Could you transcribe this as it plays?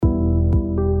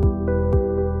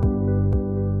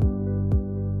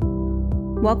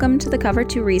Welcome to the Cover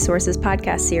 2 Resources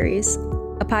podcast series,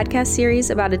 a podcast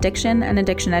series about addiction and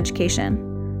addiction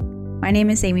education. My name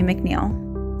is Amy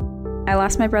McNeil. I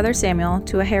lost my brother Samuel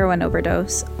to a heroin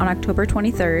overdose on October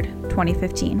 23,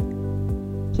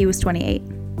 2015. He was 28.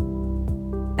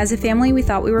 As a family, we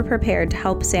thought we were prepared to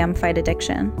help Sam fight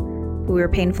addiction, but we were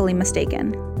painfully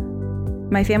mistaken.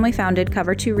 My family founded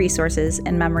Cover 2 Resources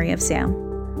in memory of Sam.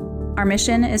 Our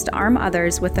mission is to arm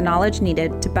others with the knowledge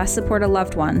needed to best support a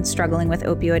loved one struggling with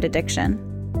opioid addiction.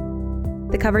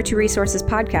 The Cover 2 Resources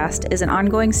podcast is an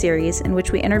ongoing series in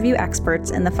which we interview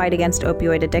experts in the fight against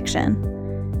opioid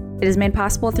addiction. It is made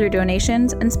possible through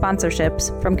donations and sponsorships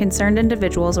from concerned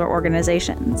individuals or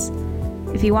organizations.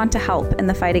 If you want to help in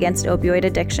the fight against opioid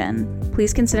addiction,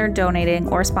 please consider donating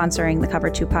or sponsoring the Cover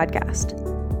 2 podcast.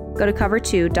 Go to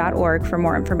cover2.org for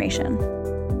more information.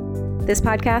 This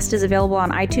podcast is available on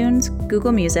iTunes,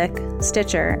 Google Music,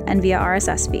 Stitcher, and via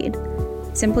RSS feed.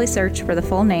 Simply search for the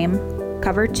full name,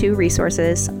 Cover 2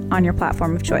 Resources, on your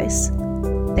platform of choice.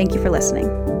 Thank you for listening.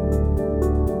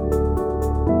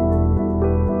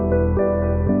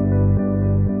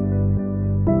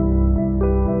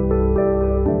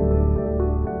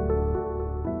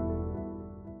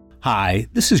 Hi,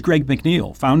 this is Greg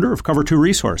McNeil, founder of Cover 2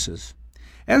 Resources.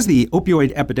 As the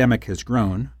opioid epidemic has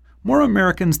grown, more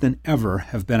Americans than ever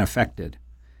have been affected.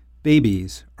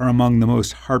 Babies are among the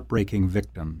most heartbreaking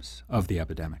victims of the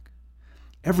epidemic.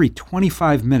 Every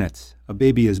 25 minutes, a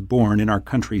baby is born in our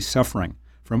country suffering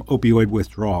from opioid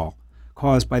withdrawal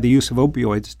caused by the use of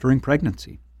opioids during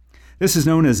pregnancy. This is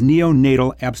known as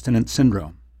Neonatal Abstinence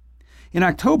Syndrome. In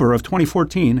October of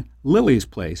 2014, Lily's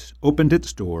Place opened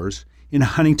its doors in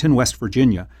Huntington, West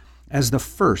Virginia, as the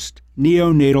first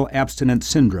Neonatal Abstinence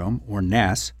Syndrome, or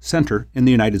NAS, center in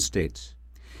the United States.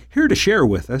 Here to share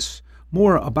with us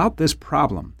more about this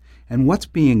problem and what's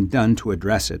being done to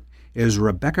address it is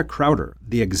Rebecca Crowder,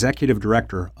 the Executive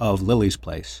Director of Lily's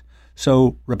Place.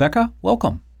 So, Rebecca,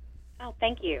 welcome. Oh,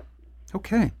 thank you.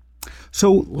 Okay.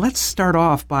 So let's start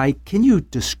off by, can you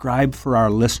describe for our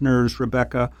listeners,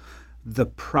 Rebecca, the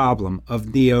problem of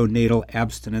neonatal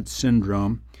abstinence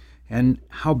syndrome and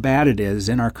how bad it is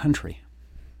in our country?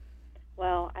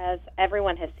 Well, as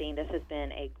everyone has seen, this has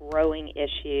been a growing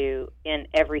issue in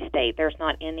every state. There's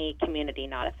not any community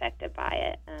not affected by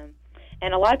it.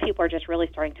 And a lot of people are just really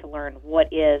starting to learn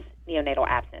what is neonatal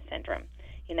abstinence syndrome.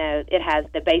 You know, it has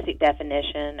the basic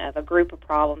definition of a group of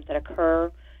problems that occur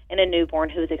in a newborn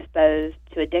who is exposed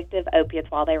to addictive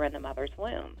opiates while they're in the mother's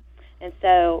womb. And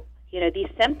so, you know, these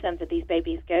symptoms that these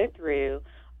babies go through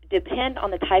depend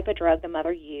on the type of drug the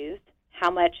mother used, how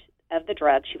much of the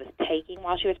drug she was taking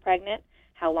while she was pregnant,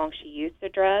 how long she used the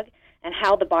drug, and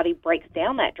how the body breaks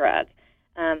down that drug.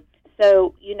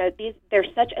 So, you know,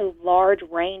 there's such a large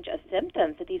range of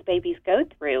symptoms that these babies go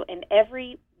through, and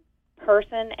every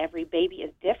person, every baby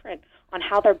is different on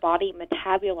how their body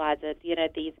metabolizes, you know,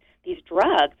 these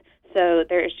drugs. So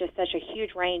there is just such a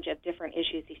huge range of different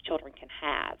issues these children can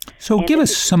have. So give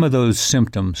us some of those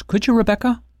symptoms, could you,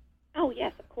 Rebecca? Oh,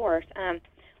 yes, of course.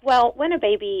 Well, when a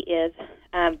baby is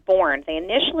born, they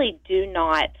initially do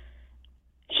not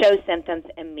show symptoms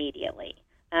immediately.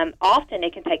 Often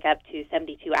it can take up to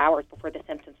 72 hours before the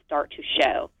symptoms start to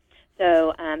show.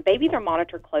 So babies are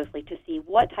monitored closely to see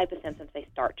what type of symptoms they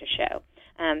start to show.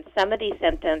 Some of these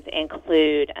symptoms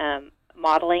include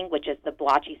mottling, which is the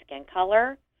blotchy skin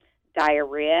color,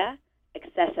 diarrhea,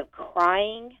 excessive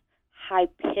crying,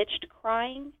 high-pitched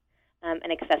crying,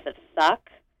 an excessive suck,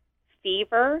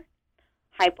 fever,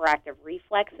 hyperactive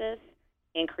reflexes,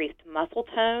 increased muscle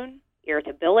tone,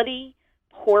 irritability,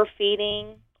 poor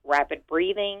feeding, rapid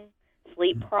breathing,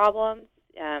 sleep problems,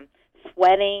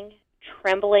 sweating,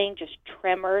 trembling, just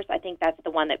tremors. I think that's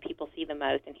the one that people see the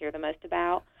most and hear the most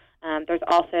about. There's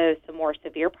also some more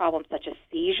severe problems such as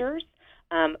seizures,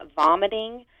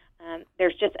 vomiting.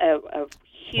 There's just a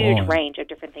huge range of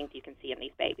different things you can see in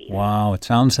these babies. Wow, it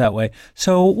sounds that way.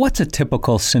 So what's a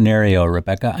typical scenario,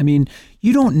 Rebecca? I mean,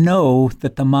 you don't know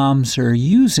that the moms are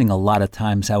using a lot of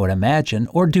times, I would imagine,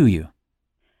 or do you?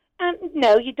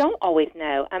 No, you don't always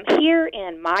know. Here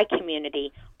in my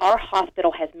community, our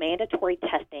hospital has mandatory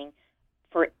testing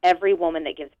for every woman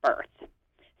that gives birth.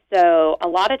 So a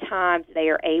lot of times they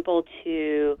are able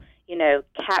to, you know,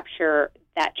 capture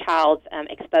that child's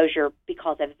exposure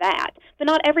because of that. But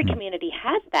not every community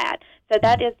has that. So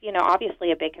that is, you know,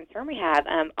 obviously a big concern we have.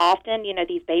 Often, you know,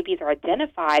 these babies are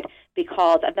identified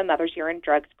because of the mother's urine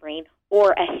drug screen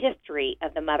or a history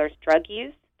of the mother's drug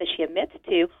use that she admits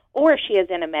to, or if she is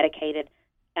in a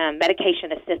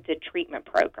medication-assisted treatment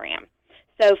program.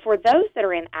 So for those that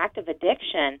are in active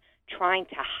addiction, trying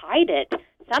to hide it,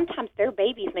 sometimes their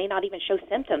babies may not even show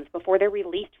symptoms before they're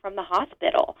released from the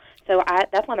hospital. So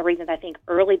that's one of the reasons I think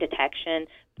early detection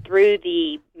through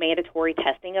the mandatory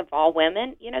testing of all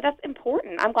women, that's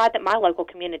important. I'm glad that my local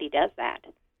community does that.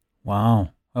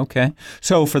 Wow. Okay.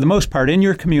 So for the most part, in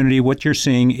your community, what you're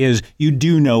seeing is you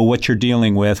do know what you're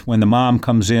dealing with when the mom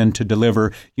comes in to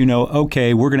deliver.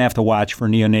 Okay, we're going to have to watch for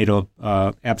neonatal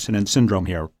abstinence syndrome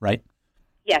here, right?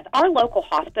 Yes. Our local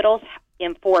hospitals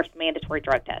enforce mandatory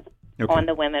drug tests on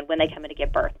the women when they come in to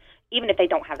give birth, even if they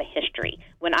don't have a history.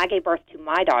 When I gave birth to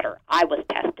my daughter, I was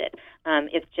tested.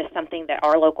 It's just something that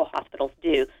our local hospitals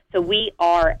do. So we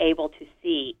are able to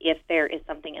see if there is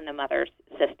something in the mother's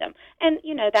system. And,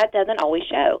 that doesn't always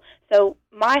show. So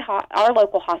our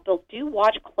local hospitals do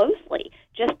watch closely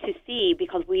just to see,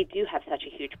 because we do have such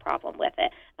a huge problem with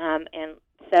it. And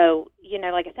so,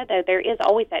 like I said, though, there is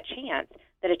always that chance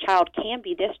that a child can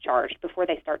be discharged before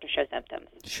they start to show symptoms.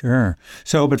 Sure.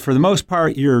 So, but for the most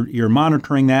part, you're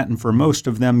monitoring that, and for most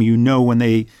of them, when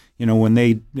they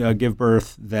give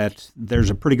birth, that there's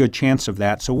a pretty good chance of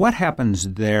that. So, what happens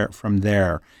from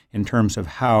there in terms of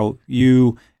how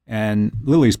you and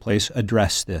Lily's Place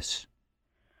address this?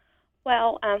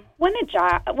 Well, when a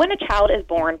child is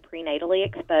born prenatally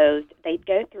exposed, they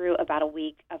go through about a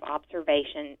week of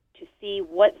observation to see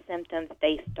what symptoms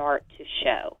they start to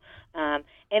show.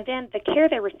 And then the care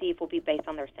they receive will be based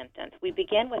on their symptoms. We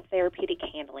begin with therapeutic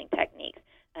handling techniques,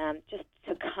 just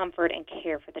to comfort and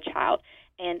care for the child.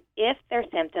 And if their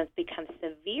symptoms become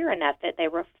severe enough that they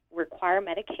require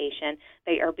medication,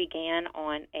 they are began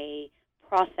on a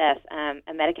process,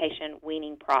 a medication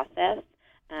weaning process,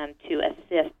 to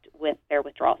assist with their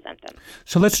withdrawal symptoms.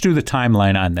 So let's do the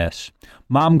timeline on this.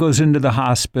 Mom goes into the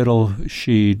hospital,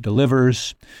 she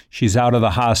delivers, she's out of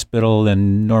the hospital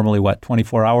in normally,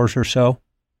 24 hours or so?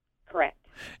 Correct.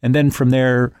 And then from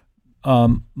there,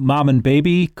 mom and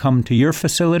baby come to your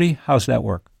facility? How's that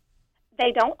work?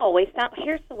 They don't always.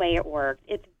 Here's the way it works.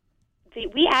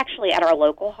 We actually, at our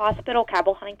local hospital,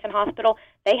 Cabell Huntington Hospital,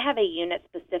 they have a unit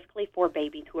specifically for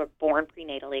babies who are born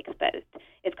prenatally exposed.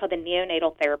 It's called the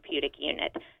Neonatal Therapeutic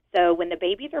Unit. So when the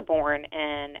babies are born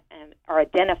and are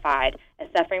identified as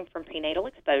suffering from prenatal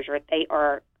exposure, they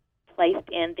are placed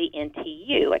in the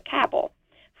NTU at Cabell.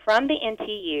 From the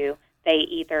NTU, they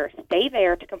either stay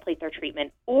there to complete their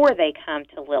treatment or they come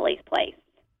to Lily's Place.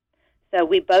 So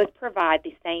we both provide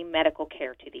the same medical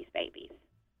care to these babies.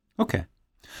 Okay.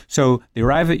 So they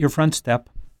arrive at your front step.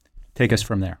 Take us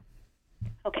from there.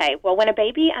 Okay. Well, when a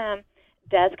baby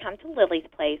does come to Lily's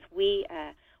Place, we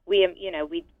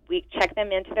check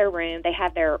them into their room. They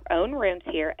have their own rooms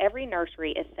here. Every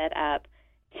nursery is set up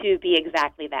to be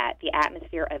exactly that, the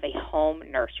atmosphere of a home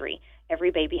nursery.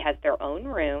 Every baby has their own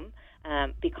room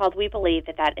because we believe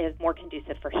that is more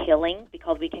conducive for healing,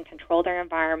 because we can control their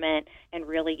environment and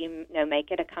really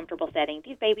make it a comfortable setting.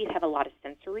 These babies have a lot of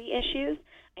sensory issues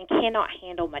and cannot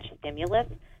handle much stimulus.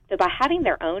 So by having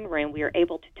their own room, we are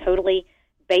able to totally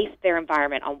base their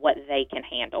environment on what they can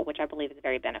handle, which I believe is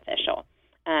very beneficial.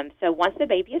 So once the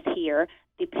baby is here,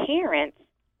 the parents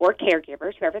or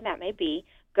caregivers, whoever that may be,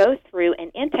 go through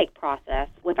an intake process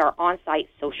with our on-site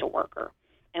social worker.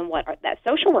 And what that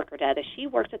social worker does is she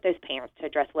works with those parents to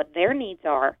address what their needs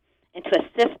are and to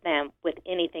assist them with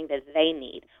anything that they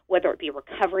need, whether it be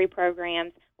recovery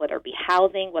programs, whether it be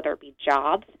housing, whether it be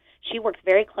jobs. She works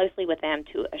very closely with them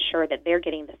to assure that they're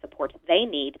getting the supports they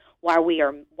need while we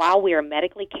are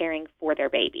medically caring for their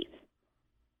babies.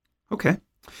 Okay.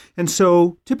 And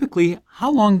so typically, how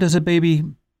long does a baby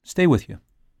stay with you?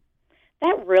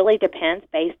 That really depends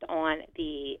based on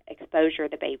the exposure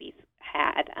the baby's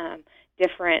had.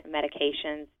 Different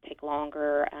medications take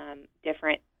longer,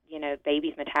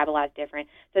 babies metabolize different.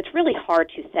 So it's really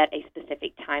hard to set a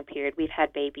specific time period. We've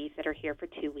had babies that are here for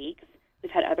 2 weeks.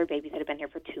 We've had other babies that have been here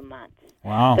for 2 months.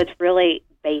 Wow. So it's really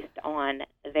based on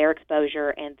their exposure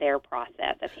and their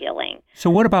process of healing.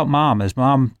 So what about mom? Is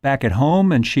mom back at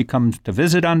home and she comes to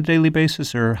visit on a daily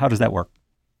basis, or how does that work?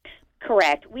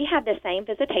 Correct. We have the same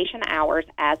visitation hours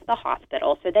as the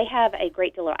hospital, so they have a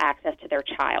great deal of access to their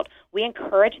child. We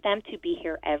encourage them to be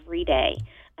here every day.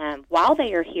 While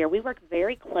they are here, we work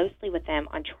very closely with them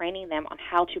on training them on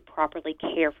how to properly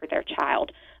care for their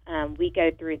child. We go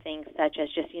through things such as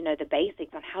just, the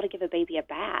basics on how to give a baby a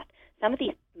bath. Some of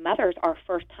these mothers are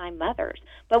first-time mothers,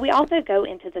 but we also go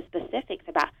into the specifics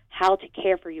about how to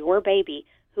care for your baby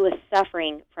who is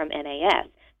suffering from NAS,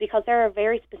 because there are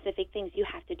very specific things you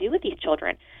have to do with these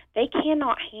children. They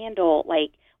cannot handle,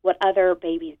 what other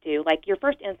babies do. Your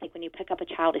first instinct when you pick up a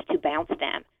child is to bounce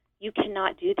them. You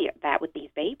cannot do that with these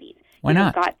babies. Why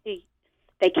not?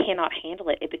 they cannot handle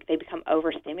it. They become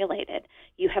overstimulated.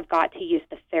 You have got to use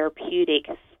the therapeutic,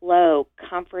 slow,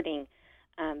 comforting,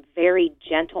 very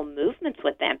gentle movements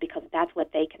with them because that's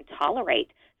what they can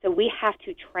tolerate. So we have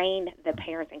to train the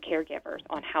parents and caregivers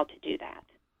on how to do that.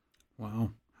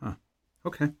 Wow. Huh.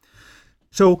 Okay.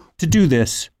 So to do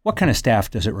this, what kind of staff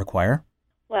does it require?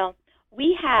 Well,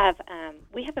 we have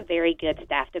a very good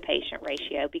staff-to-patient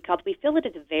ratio because we feel it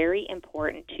is very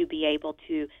important to be able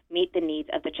to meet the needs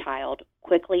of the child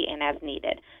quickly and as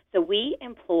needed. So we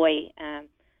employ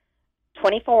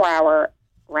 24-hour,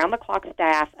 round-the-clock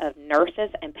staff of nurses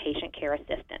and patient care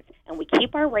assistants, and we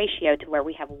keep our ratio to where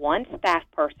we have one staff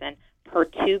person per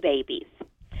 2 babies.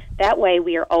 That way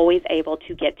we are always able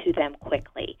to get to them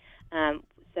quickly.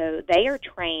 So they are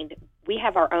trained. We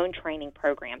have our own training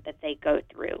program that they go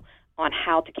through on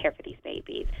how to care for these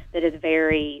babies that is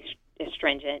very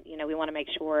stringent. We want to make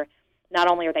sure not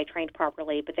only are they trained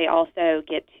properly, but they also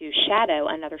get to shadow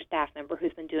another staff member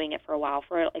who's been doing it for a while,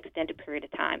 for an extended period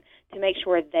of time, to make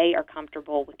sure they are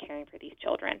comfortable with caring for these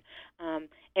children.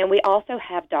 And we also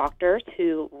have doctors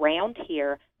who round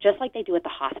here, just like they do at the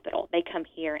hospital. They come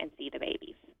here and see the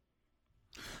babies.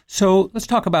 So let's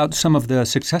talk about some of the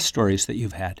success stories that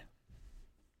you've had.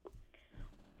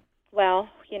 Well,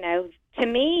 to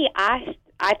me, I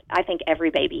think every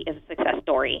baby is a success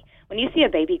story. When you see a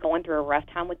baby going through a rough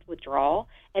time with withdrawal,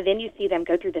 and then you see them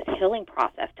go through this healing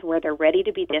process to where they're ready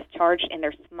to be discharged and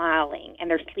they're smiling and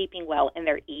they're sleeping well and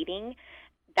they're eating,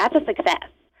 that's a success.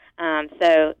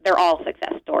 So they're all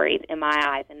success stories in my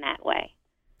eyes in that way.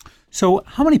 So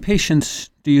how many patients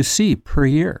do you see per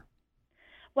year?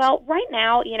 Well, right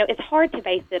now, it's hard to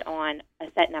base it on a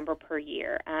set number per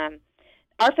year.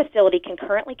 Our facility can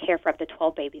currently care for up to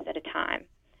 12 babies at a time.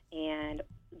 And,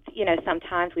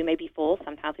 sometimes we may be full,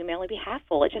 sometimes we may only be half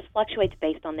full. It just fluctuates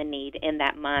based on the need in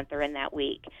that month or in that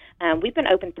week. We've been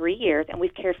open 3 years, and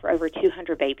we've cared for over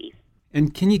 200 babies.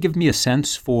 And can you give me a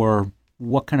sense for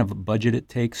what kind of a budget it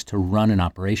takes to run an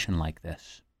operation like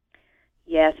this?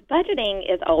 Yes, budgeting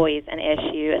is always an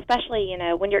issue, especially,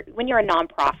 when you're a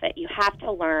nonprofit. You have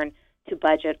to learn to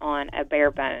budget on a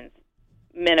bare bones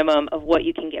minimum of what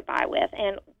you can get by with.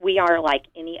 And we are like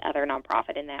any other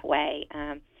nonprofit in that way.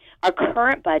 Our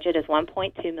current budget is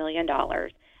 $1.2 million,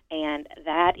 and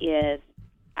that is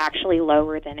actually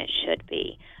lower than it should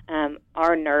be.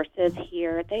 Our nurses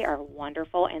here, they are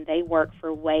wonderful, and they work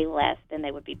for way less than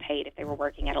they would be paid if they were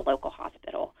working at a local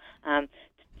hospital.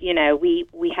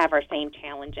 We have our same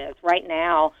challenges. Right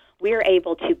now, we're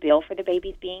able to bill for the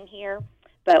babies being here,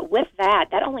 but with that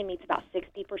only meets about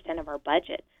 60% of our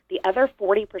budget. The other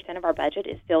 40% of our budget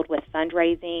is filled with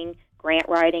fundraising, grant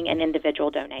writing, and individual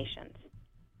donations.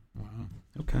 Wow.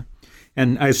 Okay.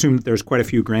 And I assume that there's quite a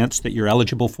few grants that you're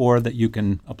eligible for that you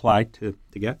can apply to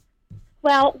get?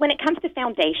 Well, when it comes to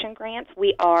foundation grants,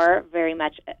 we are very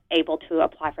much able to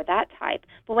apply for that type.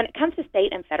 But when it comes to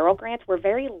state and federal grants, we're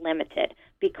very limited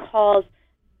because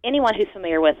anyone who's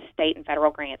familiar with state and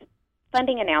federal grants,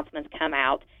 funding announcements come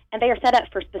out, and they are set up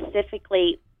for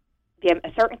specifically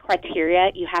a certain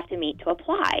criteria you have to meet to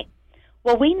apply.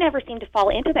 Well, we never seem to fall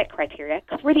into that criteria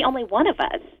because we're the only one of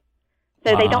us.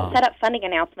 So They don't set up funding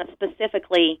announcements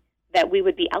specifically that we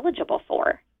would be eligible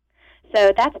for.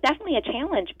 So that's definitely a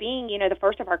challenge, being, the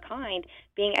first of our kind,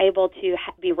 being able to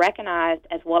be recognized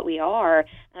as what we are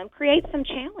creates some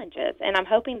challenges. And I'm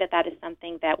hoping that is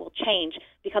something that will change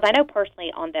because I know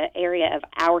personally on the area of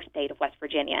our state of West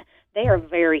Virginia, they are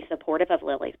very supportive of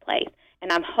Lily's Place.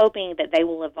 And I'm hoping that they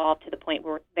will evolve to the point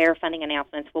where their funding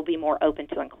announcements will be more open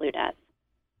to include us.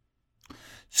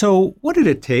 So what did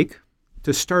it take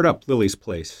to start up Lily's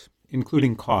Place,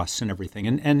 including costs and everything?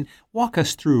 And walk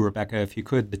us through, Rebecca, if you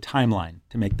could, the timeline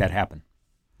to make that happen.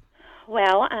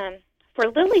 Well,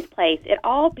 for Lily's Place, it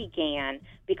all began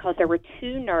because there were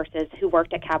 2 nurses who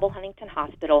worked at Cabell Huntington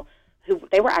Hospital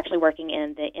they were actually working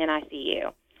in the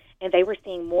NICU. And they were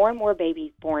seeing more and more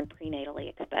babies born prenatally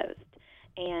exposed.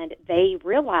 And they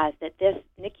realized that this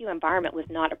NICU environment was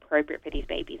not appropriate for these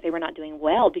babies. They were not doing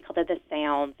well because of the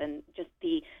sounds and just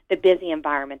the busy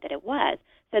environment that it was.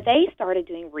 So they started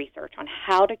doing research on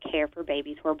how to care for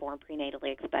babies who are born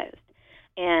prenatally exposed.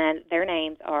 And their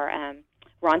names are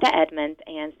Rhonda Edmonds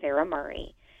and Sarah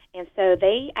Murray. And so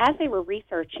as they were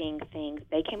researching things,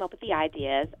 they came up with the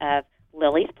ideas of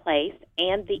Lily's Place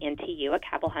and the NTU at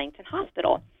Cabell Huntington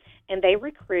Hospital. And they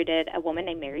recruited a woman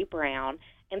named Mary Brown,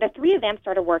 and the 3 of them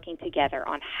started working together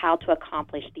on how to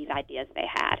accomplish these ideas they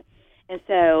had. And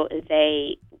so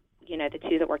they, the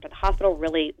 2 that worked at the hospital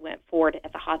really went forward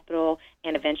at the hospital,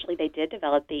 and eventually they did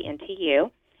develop the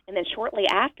NTU. And then shortly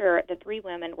after, the 3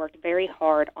 women worked very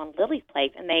hard on Lily's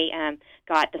Place, and they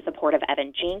got the support of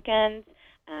Evan Jenkins,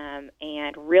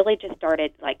 and really just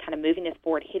started like kind of moving this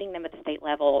forward, hitting them at the state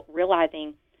level,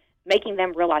 making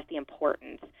them realize the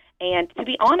importance. And to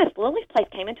be honest, Lily's Place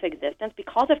came into existence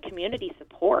because of community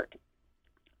support.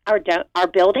 Our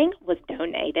building was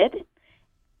donated.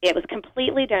 It was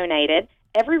completely donated.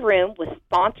 Every room was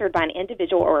sponsored by an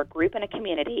individual or a group in a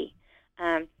community.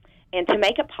 And to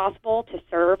make it possible to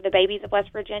serve the babies of West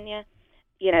Virginia,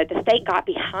 the state got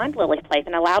behind Lily's Place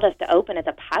and allowed us to open as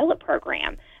a pilot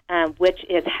program, which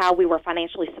is how we were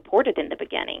financially supported in the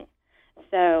beginning.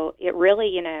 So it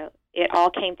really, it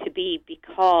all came to be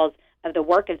because of the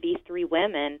work of these three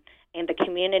women and the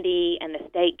community and the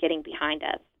state getting behind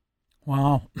us.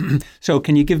 Wow. So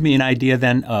can you give me an idea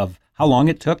then of how long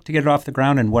it took to get it off the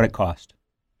ground and what it cost?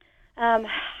 To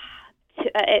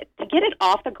get it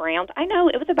off the ground, I know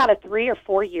it was about a 3 or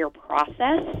 4 year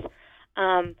process.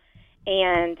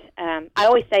 And I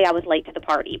always say I was late to the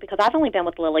party because I've only been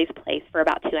with Lily's Place for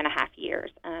about 2.5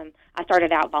 years. I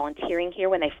started out volunteering here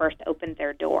when they first opened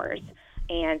their doors.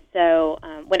 And so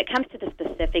when it comes to the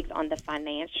specifics on the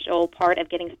financial part of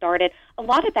getting started, a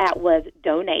lot of that was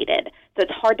donated. So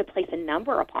it's hard to place a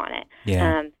number upon it.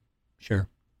 Yeah, sure.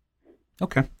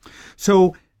 Okay.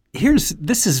 So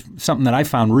this is something that I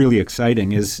found really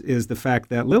exciting is the fact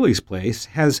that Lily's Place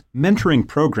has mentoring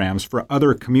programs for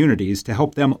other communities to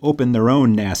help them open their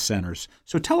own NAS centers.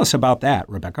 So tell us about that,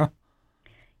 Rebecca.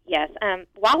 Yes.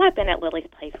 While I've been at Lily's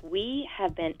Place, we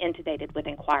have been inundated with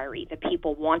inquiries of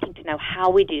people wanting to know how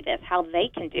we do this, how they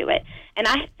can do it. And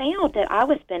I found that I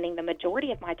was spending the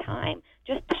majority of my time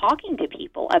just talking to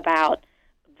people about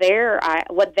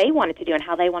what they wanted to do and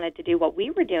how they wanted to do what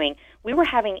we were doing. We were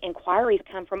having inquiries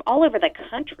come from all over the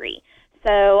country.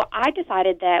 So I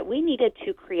decided that we needed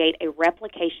to create a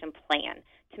replication plan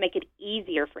to make it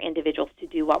easier for individuals to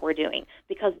do what we're doing,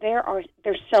 because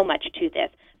there's so much to this,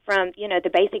 from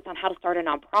the basics on how to start a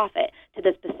nonprofit to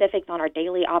the specifics on our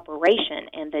daily operation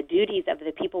and the duties of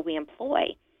the people we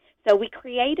employ. So we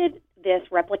created this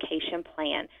replication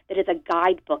plan that is a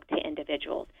guidebook to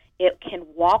individuals. It can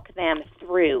walk them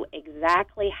through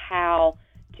exactly how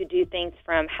to do things,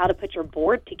 from how to put your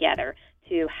board together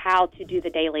to how to do the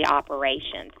daily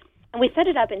operations. And we set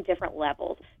it up in different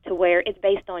levels to where it's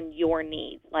based on your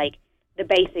needs, like the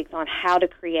basics on how to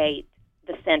create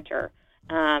the center,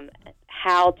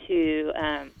 how to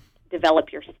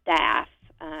develop your staff,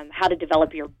 how to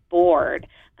develop your board,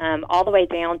 all the way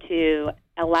down to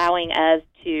allowing us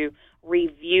to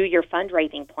review your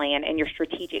fundraising plan and your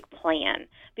strategic plan,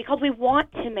 because we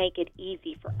want to make it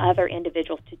easy for other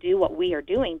individuals to do what we are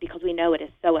doing, because we know it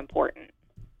is so important.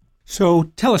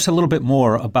 So tell us a little bit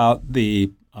more about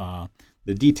the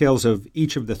details of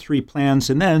each of the three plans,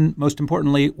 and then, most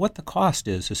importantly, what the cost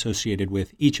is associated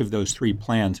with each of those three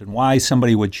plans and why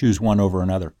somebody would choose one over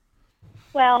another.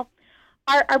 Well,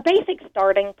 our basic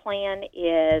starting plan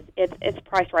it's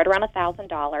priced right around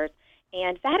 $1,000,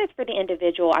 and that is for the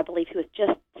individual, I believe, who is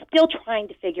just still trying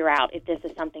to figure out if this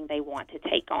is something they want to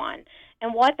take on.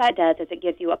 And what that does is it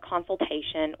gives you a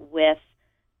consultation with,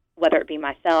 whether it be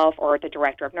myself or the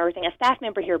director of nursing, a staff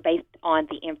member here, based on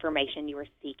the information you are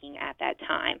seeking at that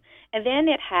time. And then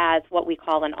it has what we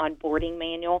call an onboarding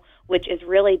manual, which is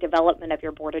really development of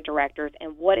your board of directors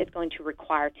and what it's going to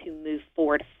require to move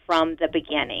forward from the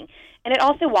beginning. And it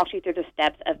also walks you through the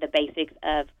steps of the basics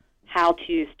of how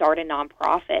to start a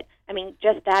nonprofit. I mean,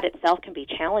 just that itself can be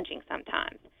challenging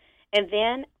sometimes. And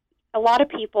then a lot of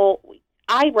people,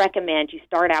 I recommend you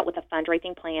start out with a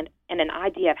fundraising plan and an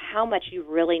idea of how much you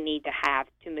really need to have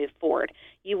to move forward.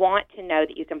 You want to know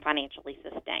that you can financially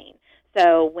sustain.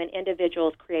 So when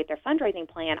individuals create their fundraising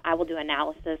plan, I will do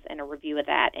analysis and a review of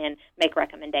that and make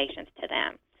recommendations to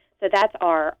them. So that's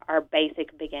our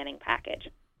basic beginning package.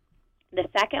 The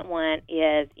second one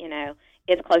is,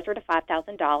 it's closer to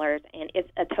 $5,000, and it's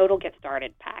a total get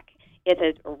started pack. It's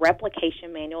a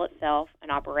replication manual itself, an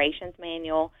operations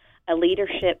manual, a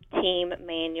leadership team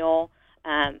manual,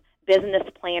 business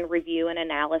plan review and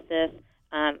analysis,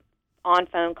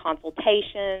 on-phone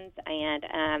consultations,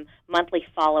 and monthly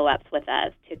follow-ups with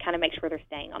us to kind of make sure they're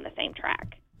staying on the same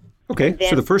track. Okay,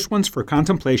 so the first one's for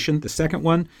contemplation. The second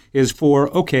one is for,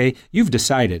 okay, you've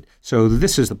decided. So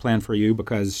this is the plan for you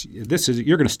because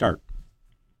you're going to start.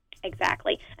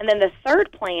 Exactly. And then the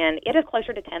third plan, it is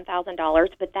closer to $10,000,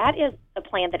 but that is a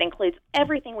plan that includes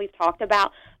everything we've talked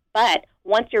about. But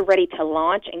once you're ready to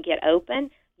launch and get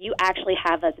open, you actually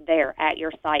have us there at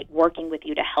your site working with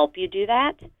you to help you do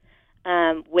that,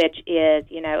 which is,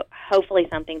 hopefully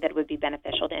something that would be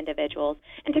beneficial to individuals.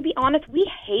 And to be honest, we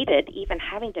hated even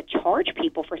having to charge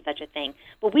people for such a thing.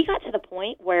 But we got to the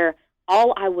point where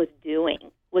all I was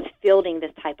doing was fielding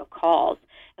this type of calls.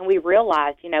 And we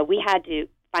realized, we had to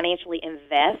financially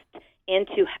invest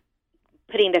into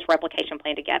putting this replication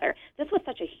plan together. This was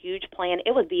such a huge plan.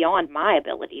 It was beyond my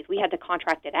abilities. We had to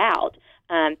contract it out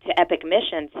to Epic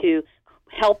Missions, who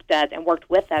helped us and worked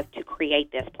with us to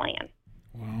create this plan.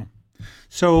 Wow.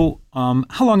 So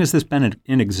how long has this been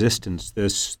in existence,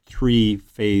 this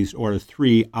 3-phase or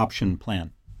 3-option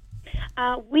plan?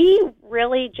 We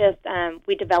really just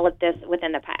we developed this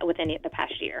within the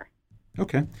past year.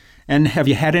 Okay. And have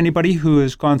you had anybody who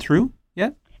has gone through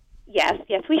yet? Yes,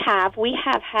 we have. We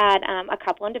have had a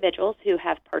couple individuals who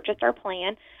have purchased our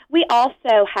plan. We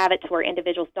also have it to where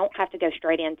individuals don't have to go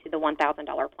straight into the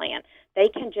 $1,000 plan. They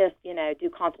can just, do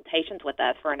consultations with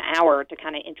us for an hour to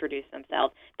kind of introduce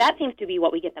themselves. That seems to be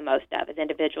what we get the most of, is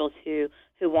individuals who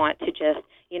want to just,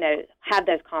 have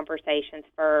those conversations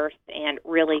first and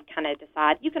really kind of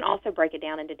decide. You can also break it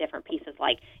down into different pieces,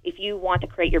 like if you want to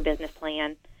create your business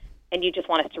plan and you just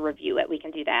want us to review it, we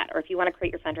can do that. Or if you want to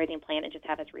create your fundraising plan and just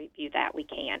have us review that, we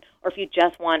can. Or if you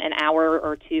just want an hour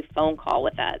or two phone call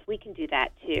with us, we can do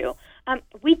that too.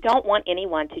 We don't want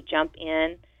anyone to jump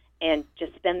in and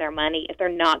just spend their money if they're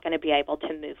not going to be able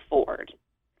to move forward.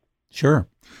 Sure.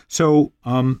 So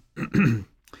how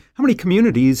many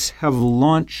communities have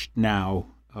launched now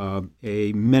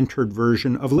a mentored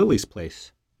version of Lily's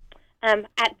Place?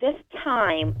 At this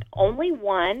time, only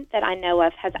one that I know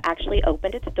of has actually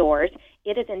opened its doors.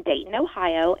 It is in Dayton,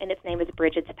 Ohio, and its name is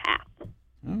Bridget's Path.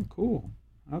 Oh, cool.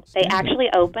 They actually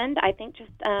opened, I think,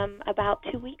 just about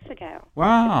 2 weeks ago.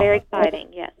 Wow. It's very exciting,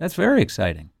 yes. That's very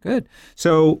exciting. Good.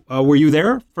 So were you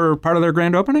there for part of their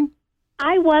grand opening?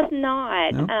 I was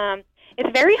not. No? It's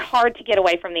very hard to get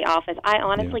away from the office. I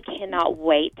honestly cannot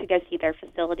wait to go see their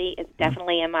facility. It's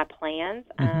definitely in my plans.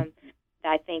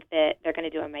 I think that they're going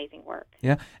to do amazing work.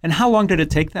 Yeah. And how long did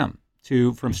it take them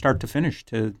from start to finish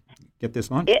to get this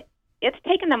launched? It's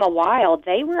taken them a while.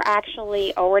 They were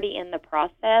actually already in the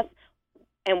process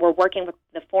and were working with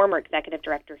the former executive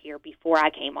director here before I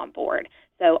came on board.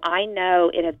 So I know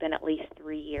it has been at least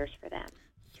 3 years for them.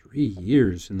 3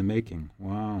 years in the making.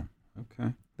 Wow.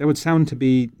 Okay. That would sound to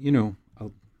be, a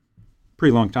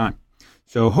pretty long time.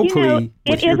 So hopefully...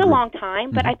 it is a long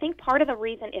time, but I think part of the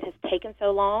reason it has taken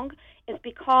so long is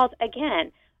because,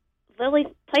 again,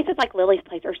 places like Lily's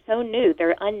Place are so new.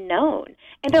 They're unknown.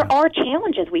 And there are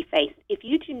challenges we face. If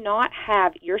you do not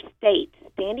have your state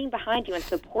standing behind you and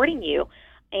supporting you,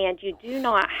 and you do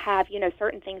not have,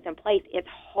 certain things in place, it's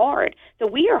hard. So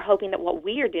we are hoping that what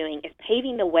we are doing is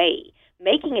paving the way,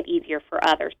 making it easier for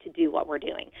others to do what we're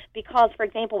doing. Because, for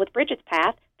example, with Bridget's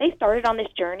Path, they started on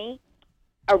this journey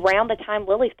around the time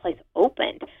Lily's Place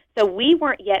opened. So we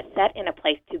weren't yet set in a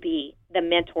place to be the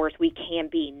mentors we can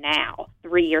be now,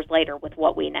 3 years later, with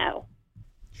what we know.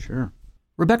 Sure.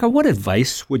 Rebecca, what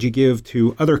advice would you give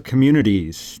to other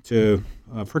communities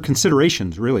for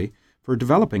considerations, really, for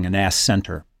developing an ASS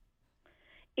center?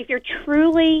 If you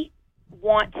truly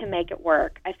want to make it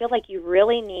work, I feel like you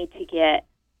really need to get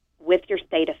with your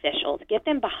state officials, get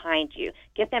them behind you,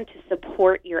 get them to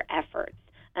support your efforts.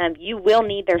 You will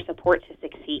need their support to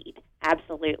succeed,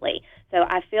 absolutely. So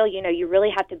I feel, you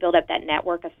really have to build up that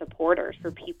network of supporters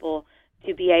for people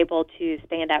to be able to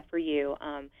stand up for you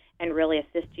and really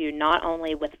assist you not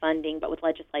only with funding but with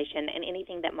legislation and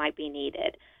anything that might be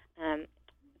needed.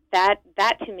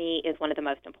 That to me is one of the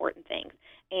most important things.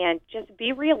 And just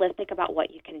be realistic about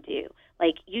what you can do.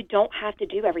 Like, you don't have to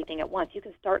do everything at once. You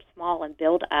can start small and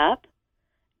build up.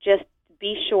 Just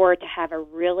be sure to have a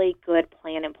really good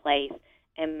plan in place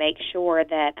and make sure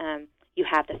that you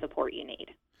have the support you need.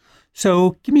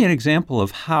 So give me an example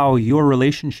of how your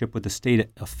relationship with the state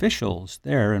officials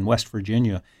there in West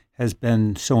Virginia has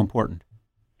been so important.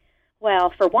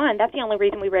 Well, for one, that's the only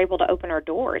reason we were able to open our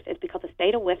doors is because the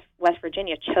state of West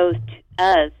Virginia chose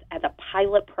us as a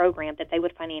pilot program that they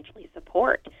would financially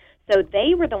support. So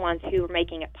they were the ones who were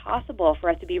making it possible for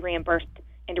us to be reimbursed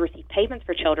and to receive payments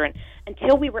for children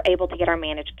until we were able to get our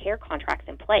managed care contracts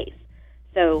in place.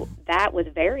 So that was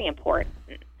very important.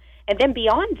 And then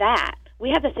beyond that, we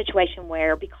have a situation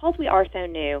where, because we are so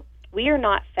new, we are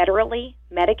not federally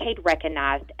Medicaid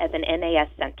recognized as an NAS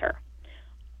center.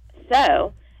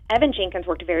 So Evan Jenkins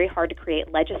worked very hard to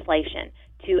create legislation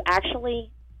to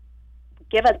actually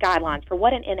give us guidelines for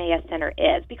what an NAS center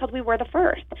is, because we were the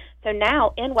first. So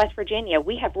now in West Virginia,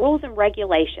 we have rules and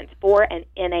regulations for an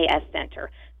NAS center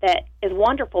that is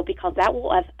wonderful, because that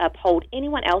will uphold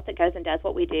anyone else that goes and does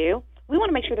what we do. We want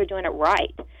to make sure they're doing it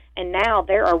right. And now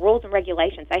there are rules and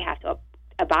regulations they have to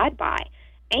abide by.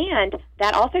 And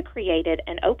that also created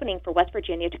an opening for West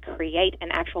Virginia to create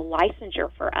an actual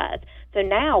licensure for us. So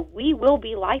now we will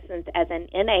be licensed as an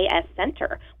NAS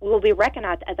center. We will be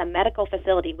recognized as a medical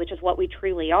facility, which is what we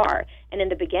truly are. And in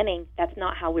the beginning, that's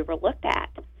not how we were looked at.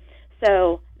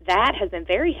 So that has been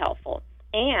very helpful.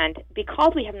 And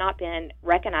because we have not been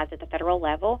recognized at the federal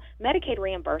level, Medicaid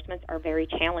reimbursements are very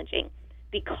challenging.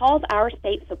 Because our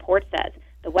state supports us,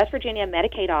 the West Virginia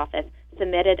Medicaid Office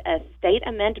submitted a state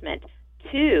amendment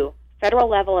to federal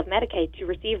level of Medicaid to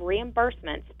receive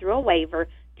reimbursements through a waiver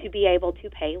to be able to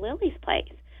pay Lily's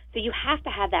Place. So you have to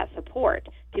have that support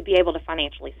to be able to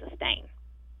financially sustain.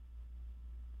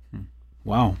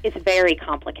 Wow. It's very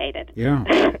complicated.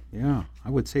 Yeah, I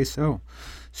would say so.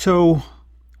 So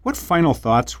what final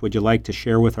thoughts would you like to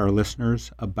share with our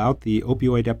listeners about the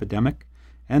opioid epidemic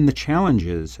and the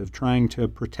challenges of trying to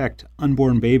protect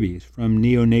unborn babies from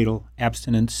neonatal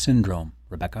abstinence syndrome,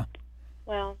 Rebecca?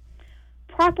 Well,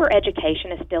 proper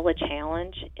education is still a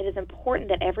challenge. It is important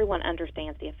that everyone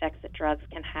understands the effects that drugs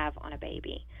can have on a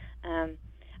baby.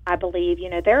 I believe,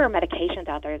 there are medications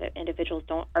out there that individuals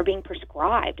are being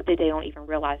prescribed that they don't even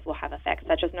realize will have effects,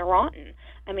 such as Neurontin.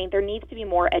 I mean, there needs to be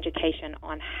more education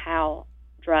on how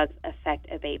drugs affect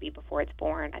a baby before it's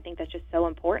born. I think that's just so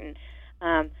important.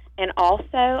 And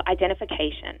also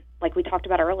identification, like we talked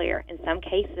about earlier. In some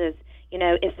cases,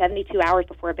 it's 72 hours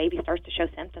before a baby starts to show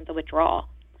symptoms of withdrawal.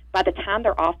 By the time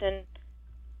they're often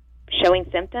showing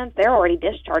symptoms, they're already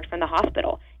discharged from the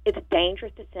hospital. It's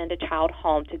dangerous to send a child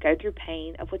home to go through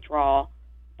pain of withdrawal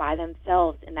by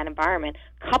themselves in that environment,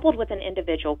 coupled with an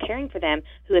individual caring for them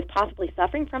who is possibly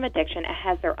suffering from addiction and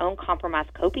has their own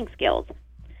compromised coping skills.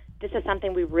 This is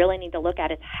something we really need to look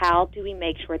at, is how do we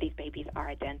make sure these babies are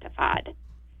identified?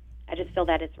 I just feel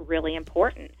that it's really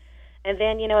important. And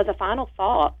then, as a final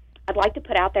thought, I'd like to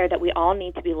put out there that we all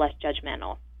need to be less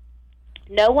judgmental.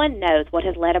 No one knows what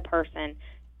has led a person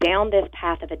down this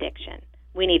path of addiction.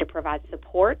 We need to provide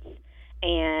supports,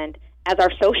 and as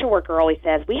our social worker always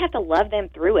says, we have to love them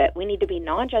through it. We need to be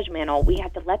non-judgmental. We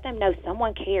have to let them know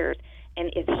someone cares and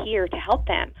is here to help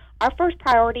them. Our first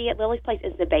priority at Lily's Place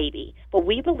is the baby, but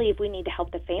we believe we need to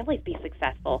help the families be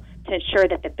successful to ensure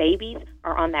that the babies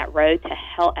are on that road to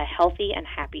a healthy and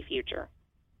happy future.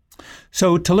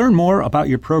 So to learn more about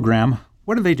your program,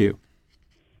 what do they do?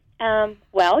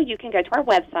 Well, you can go to our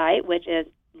website, which is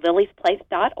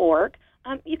liliesplace.org.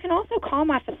 You can also call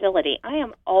my facility. I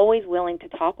am always willing to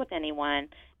talk with anyone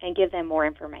and give them more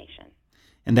information.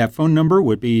 And that phone number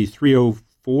would be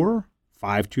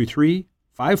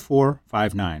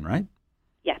 304-523-5459, right?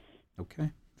 Yes.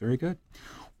 Okay, very good.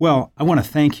 Well, I want to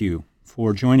thank you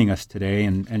for joining us today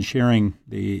and sharing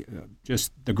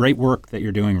just the great work that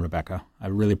you're doing, Rebecca. I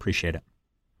really appreciate it.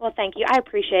 Well, thank you. I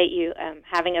appreciate you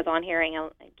having us on here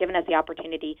and giving us the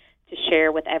opportunity to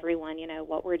share with everyone,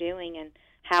 what we're doing and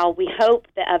how we hope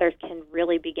that others can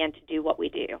really begin to do what we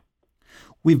do.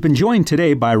 We've been joined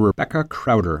today by Rebecca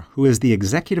Crowder, who is the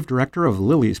Executive Director of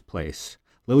Lily's Place.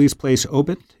 Lily's Place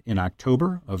opened in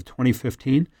October of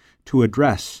 2015 to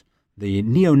address the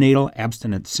Neonatal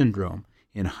Abstinence Syndrome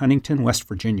in Huntington, West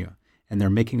Virginia, and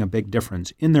they're making a big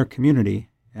difference in their community,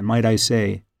 and might I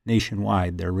say,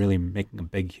 nationwide. They're really making a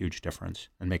big, huge difference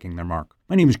and making their mark.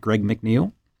 My name is Greg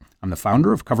McNeil. I'm the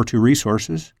founder of Cover 2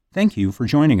 Resources. Thank you for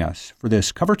joining us for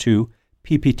this Cover 2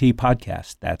 PPT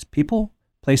podcast. That's people,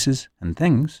 places, and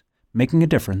things making a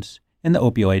difference in the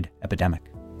opioid epidemic.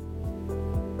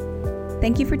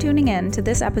 Thank you for tuning in to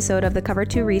this episode of the Cover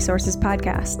 2 Resources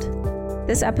podcast.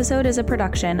 This episode is a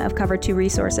production of Cover 2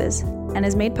 Resources and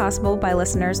is made possible by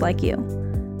listeners like you.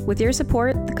 With your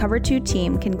support, the Cover 2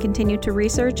 team can continue to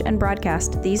research and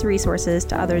broadcast these resources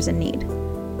to others in need.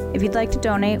 If you'd like to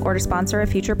donate or to sponsor a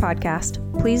future podcast,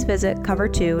 please visit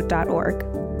cover2.org.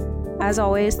 As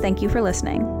always, thank you for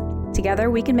listening.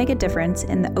 Together, we can make a difference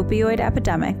in the opioid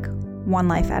epidemic, one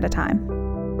life at a time.